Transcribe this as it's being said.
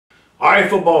All right,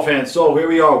 football fans, so here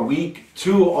we are, week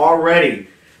 2 already.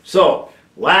 So,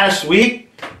 last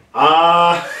week,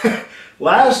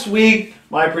 last week,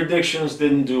 my predictions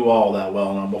didn't do all that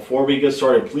well. Now, before we get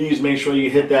started, please make sure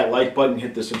you hit that like button,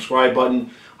 hit the subscribe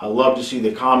button. I love to see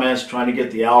the comments, trying to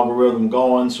get the algorithm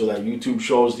going so that YouTube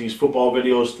shows these football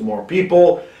videos to more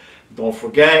people. Don't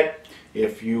forget,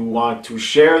 if you want to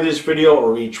share this video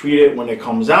or retweet it when it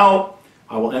comes out,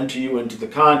 I will enter you into the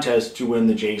contest to win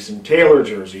the Jason Taylor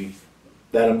jersey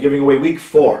that I'm giving away week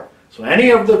 4. So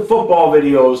any of the football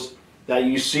videos that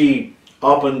you see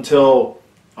up until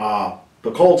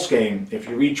the Colts game, if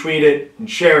you retweet it and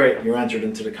share it, you're entered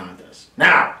into the contest.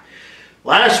 Now,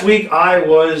 last week I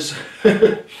was,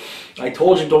 I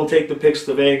told you don't take the picks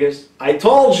to Vegas. I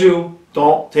told you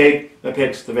don't take the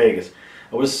picks to Vegas.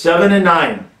 I was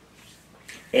 7-9.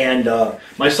 And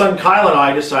my son Kyle and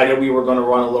I decided we were going to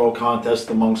run a little contest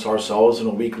amongst ourselves in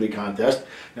a weekly contest.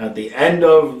 And at the end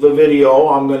of the video,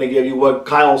 I'm going to give you what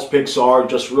Kyle's picks are.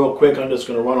 Just real quick, I'm just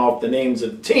going to run off the names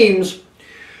of the teams.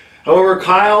 However,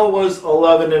 Kyle was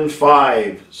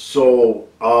 11-5. So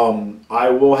I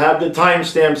will have the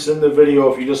timestamps in the video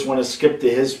if you just want to skip to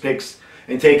his picks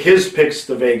and take his picks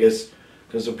to Vegas.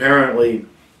 Because apparently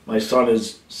my son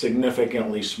is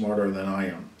significantly smarter than I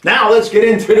am. Now let's get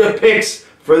into the picks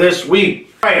for this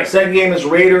week. All right, second game is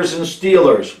Raiders and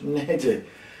Steelers.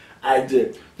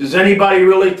 Does anybody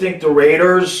really think the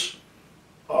Raiders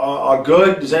are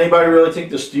good? Does anybody really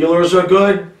think the Steelers are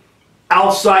good?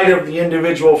 Outside of the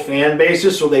individual fan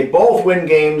bases, so they both win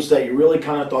games that you really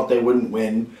kind of thought they wouldn't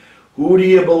win. Who do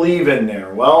you believe in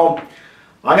there? Well,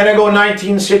 I'm going to go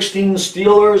 19-16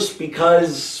 Steelers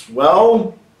because,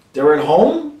 well, they're at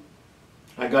home.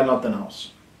 I got nothing else.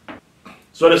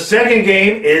 So the second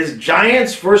game is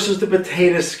Giants versus the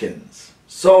Potato Skins.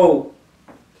 So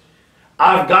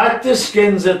I've got the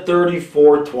Skins at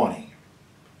 34-20.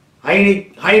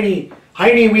 Heine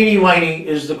Weenie Whiny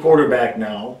is the quarterback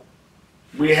now.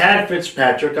 We had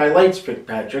Fitzpatrick. I liked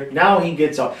Fitzpatrick. Now he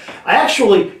gets out.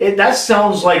 That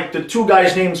sounds like the two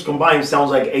guys' names combined sounds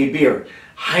like a beer.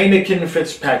 Heineken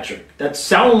Fitzpatrick. That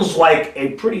sounds like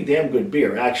a pretty damn good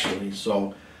beer, actually.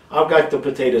 So I've got the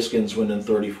Potato Skins winning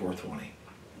 34-20.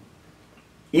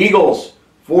 Eagles,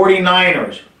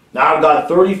 49ers. Now I've got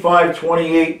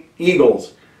 35-28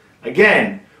 Eagles.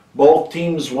 Again, both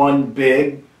teams won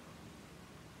big,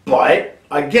 but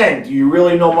again, do you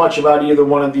really know much about either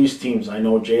one of these teams? I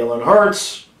know Jalen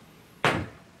Hurts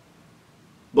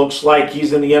looks like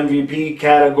he's in the MVP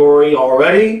category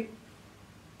already.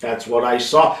 That's what I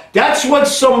saw. That's what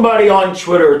somebody on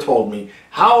Twitter told me.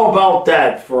 How about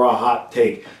that for a hot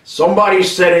take? Somebody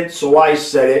said it, so I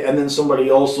said it, and then somebody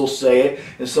else will say it,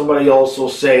 and somebody else will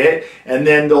say it, and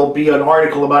then there'll be an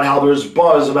article about how there's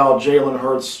buzz about Jalen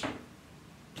Hurts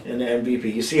and the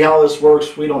MVP. You see how this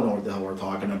works? We don't know what the hell we're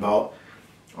talking about.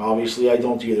 Obviously, I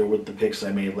don't either with the picks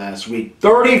I made last week.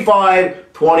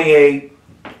 35-28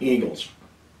 Eagles.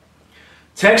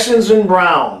 Texans and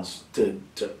Browns.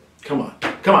 Come on.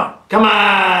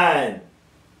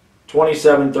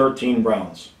 27-13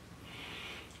 Browns.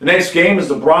 The next game is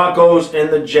the Broncos and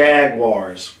the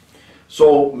Jaguars.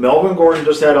 So Melvin Gordon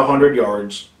just had 100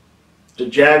 yards. The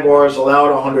Jaguars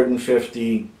allowed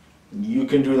 150. You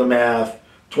can do the math.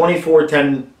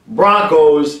 24-10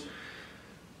 Broncos.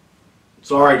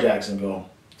 Sorry, Jacksonville.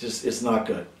 It's not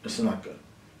good. It's not good.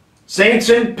 Saints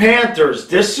and Panthers.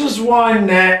 This is one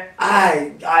that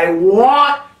I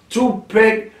want to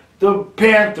pick the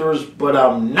Panthers, but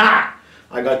I'm not.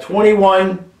 I got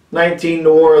 21-19 New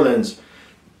Orleans.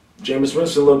 Jameis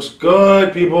Winston looks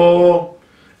good, people.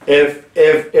 If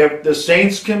the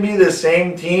Saints can be the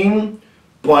same team,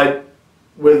 but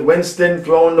with Winston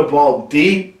throwing the ball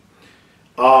deep,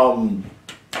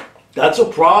 that's a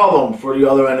problem for the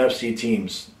other NFC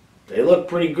teams. They look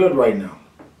pretty good right now.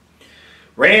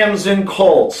 Rams and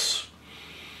Colts.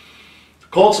 The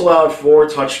Colts allowed 4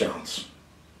 touchdowns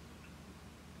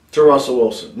to Russell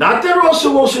Wilson. Not that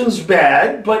Russell Wilson's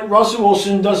bad, but Russell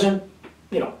Wilson doesn't,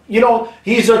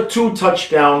 he's a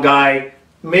 2-touchdown guy,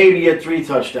 maybe a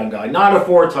 3-touchdown guy, not a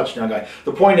 4-touchdown guy.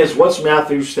 The point is, what's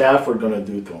Matthew Stafford going to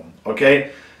do to him,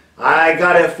 okay? I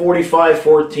got it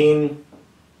 45-14,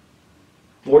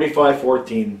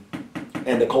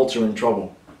 and the Colts are in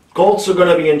trouble. Colts are going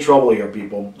to be in trouble here,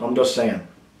 people. I'm just saying.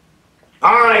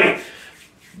 All right,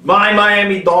 my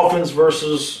Miami Dolphins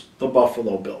versus the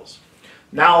Buffalo Bills.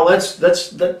 Now, let's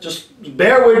just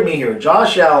bear with me here.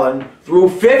 Josh Allen threw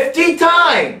 50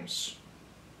 times.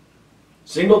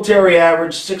 Singletary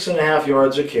averaged 6.5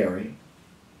 yards a carry.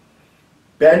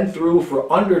 Ben threw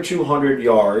for under 200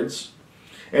 yards.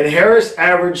 And Harris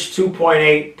averaged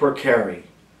 2.8 per carry.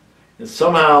 And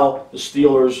somehow the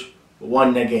Steelers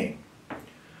won the game.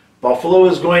 Buffalo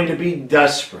is going to be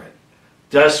desperate.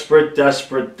 Desperate,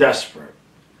 desperate, desperate.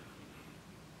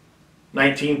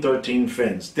 1913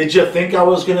 Finns. Did you think I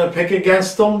was going to pick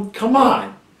against them? Come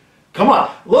on. Come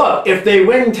on. Look, if they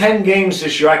win 10 games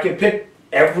this year, I can pick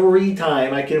every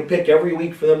time. I can pick every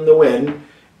week for them to win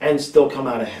and still come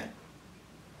out ahead.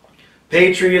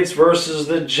 Patriots versus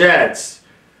the Jets.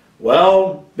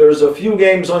 Well, there's a few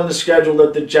games on the schedule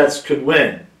that the Jets could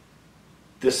win.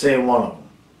 This ain't one of them.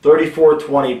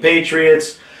 34-20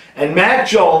 Patriots. And Mac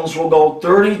Jones will go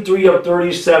 33 of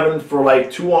 37 for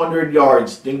like 200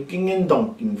 yards. Dinking and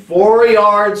dunking. 4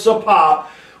 yards a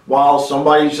pop while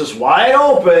somebody's just wide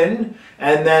open.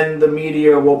 And then the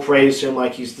media will praise him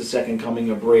like he's the second coming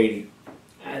of Brady.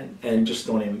 And just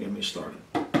don't even get me started.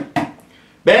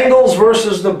 Bengals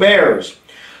versus the Bears.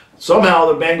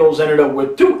 Somehow the Bengals ended up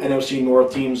with 2 NFC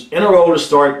North teams in a row to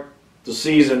start the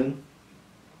season.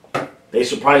 They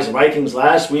surprised the Vikings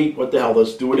last week. What the hell?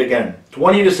 Let's do it again.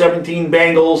 20-17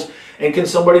 Bengals. And can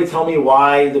somebody tell me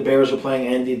why the Bears are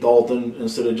playing Andy Dalton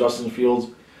instead of Justin Fields?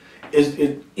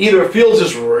 Either Fields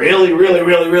is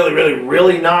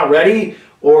really not ready,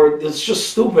 or it's just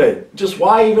stupid. Just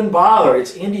why even bother?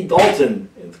 It's Andy Dalton.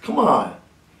 Come on.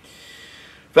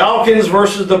 Falcons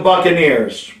versus the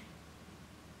Buccaneers.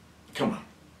 Come on.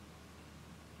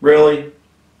 Really?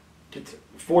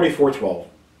 44-12.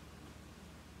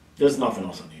 There's nothing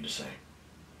else I need to say.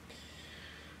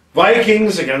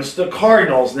 Vikings against the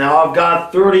Cardinals. Now I've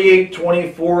got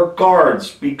 38-24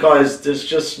 Cards because there's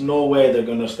just no way they're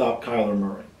going to stop Kyler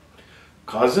Murray.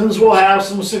 Cousins will have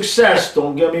some success,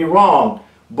 don't get me wrong,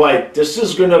 but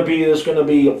there's going to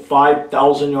be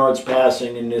 5,000 yards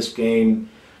passing in this game.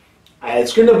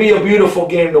 It's going to be a beautiful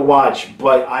game to watch,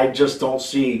 but I just don't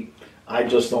see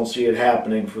it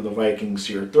happening for the Vikings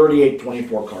here.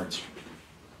 38-24 Cards.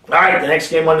 All right, the next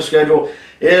game on the schedule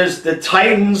is the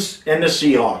Titans and the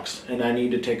Seahawks, and I need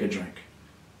to take a drink.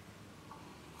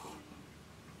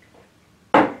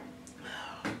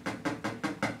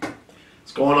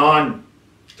 What's going on,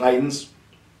 Titans?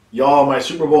 Y'all, my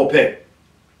Super Bowl pick.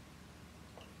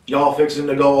 Y'all fixing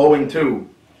to go 0-2.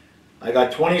 I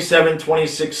got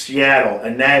 27-26 Seattle,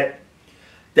 and that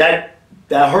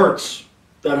hurts.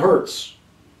 That hurts.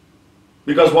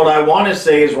 Because what I want to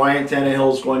say is Ryan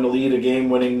Tannehill is going to lead a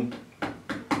game-winning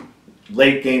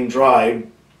late-game drive,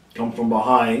 come from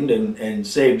behind, and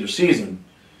save their season.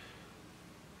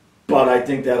 But I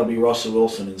think that'll be Russell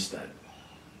Wilson instead.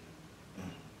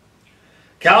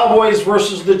 Cowboys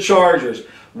versus the Chargers.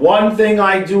 One thing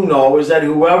I do know is that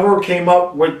whoever came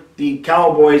up with the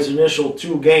Cowboys' initial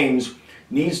 2 games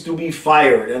needs to be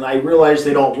fired. And I realize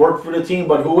they don't work for the team,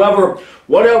 but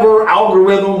whatever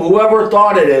algorithm, whoever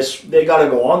thought of this, they got to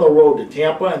go on the road to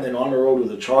Tampa and then on the road to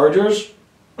the Chargers.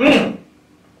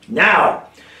 Now,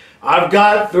 I've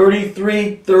got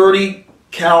 33-30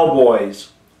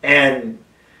 Cowboys, and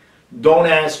don't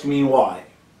ask me why.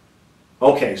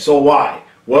 Okay, so why?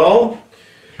 Well,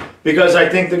 because I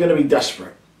think they're going to be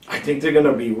desperate. I think they're going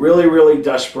to be really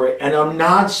desperate, and I'm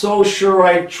not so sure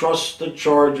I trust the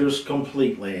Chargers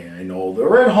completely. I know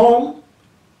they're at home,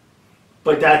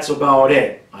 but that's about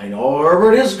it. I know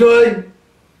Herbert is good,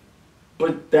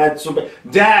 but that's about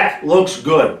it. Dak looks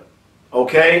good,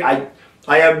 okay?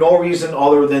 I have no reason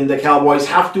other than the Cowboys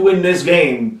have to win this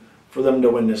game for them to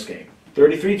win this game.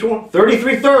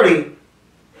 33-30.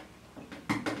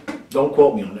 Don't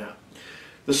quote me on that.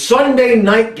 The Sunday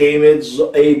night game is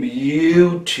a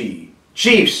beauty.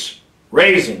 Chiefs,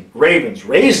 Ravens.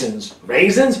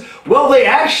 Well, they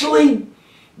actually,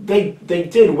 they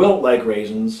did wilt like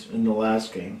raisins in the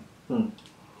last game.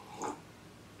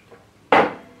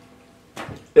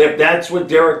 If that's what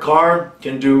Derek Carr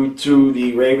can do to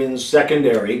the Ravens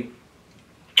secondary,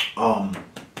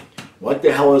 what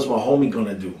the hell is my homie going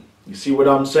to do? You see what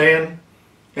I'm saying?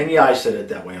 And yeah, I said it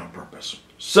that way on purpose.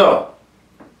 So,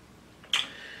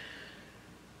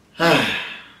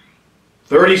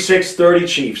 36-30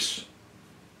 Chiefs.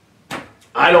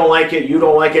 I don't like it. You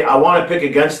don't like it. I want to pick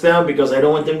against them because I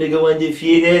don't want them to go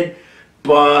undefeated.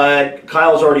 But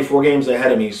Kyle's already 4 games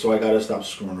ahead of me, so I got to stop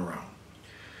screwing around.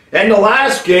 And the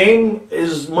last game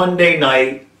is Monday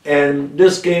night, and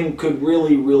this game could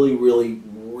really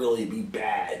be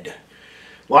bad.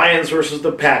 Lions versus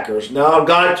the Packers. Now I've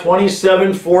got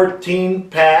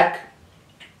 27-14 Pack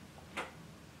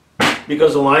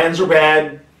because the Lions are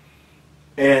bad.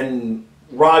 And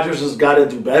Rodgers has got to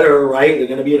do better, right? They're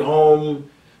going to be at home.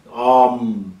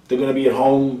 They're going to be at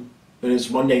home, and it's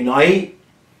Monday night.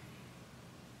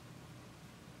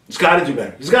 It's got to do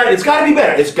better. It's got to be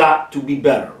better. It's got to be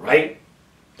better, right?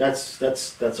 That's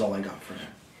all I got for now.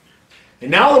 And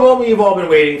now the moment you've all been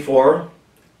waiting for,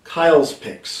 Kyle's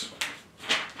picks.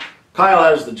 Kyle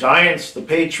has the Giants, the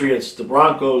Patriots, the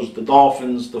Broncos, the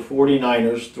Dolphins, the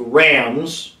 49ers, the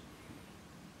Rams,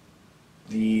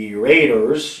 the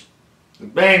Raiders, the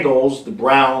Bengals, the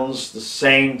Browns, the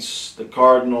Saints, the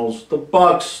Cardinals, the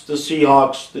Bucks, the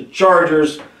Seahawks, the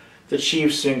Chargers, the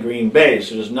Chiefs, and Green Bay.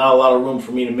 So there's not a lot of room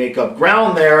for me to make up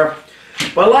ground there.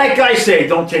 But like I say,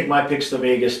 don't take my picks to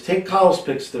Vegas. Take Kyle's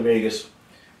picks to Vegas,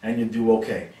 and you do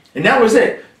okay. And that was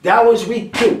it. That was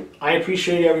week 2. I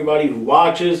appreciate everybody who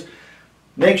watches.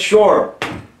 Make sure,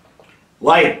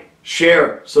 like,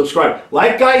 share, subscribe.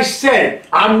 Like I said,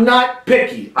 I'm not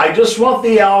picky. I just want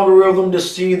the algorithm to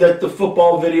see that the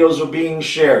football videos are being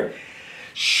shared.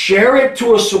 Share it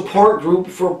to a support group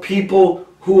for people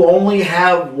who only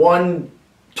have one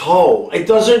toe. It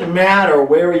doesn't matter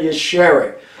where you share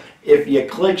it. If you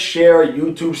click share,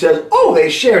 YouTube says, oh, they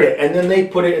shared it, and then they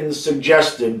put it in the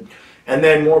suggested, and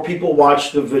then more people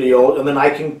watch the video, and then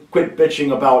I can quit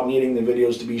bitching about needing the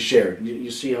videos to be shared. You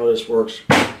see how this works?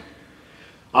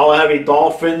 I'll have a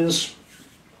Dolphins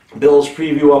Bills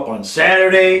preview up on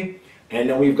Saturday, and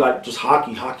then we've got just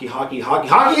hockey. You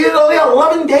know,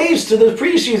 11 days to the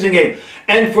preseason game.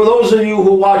 And for those of you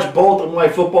who watch both of my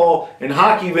football and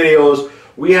hockey videos,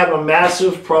 we have a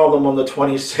massive problem on the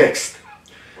 26th.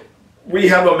 We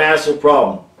have a massive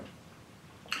problem.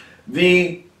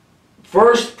 The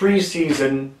first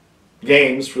preseason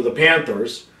games for the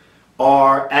Panthers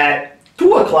are at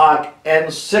 2 o'clock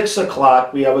and 6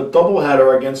 o'clock. We have a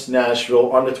doubleheader against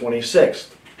Nashville on the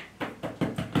 26th.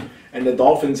 And the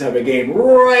Dolphins have a game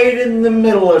right in the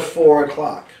middle at 4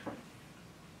 o'clock.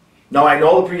 Now, I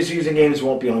know the preseason games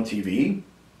won't be on TV,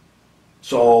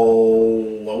 so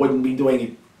I wouldn't be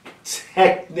doing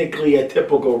technically a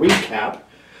typical recap,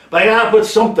 but I gotta put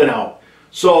something out.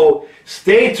 So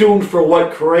stay tuned for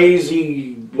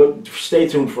stay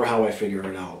tuned for how I figure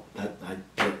it out.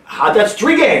 That's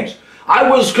 3 games. I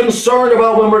was concerned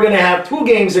about when we're going to have 2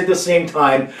 games at the same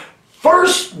time.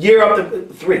 First year up to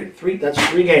 3. That's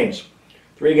 3 games.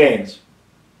 3 games.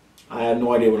 I have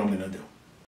no idea what I'm going to do.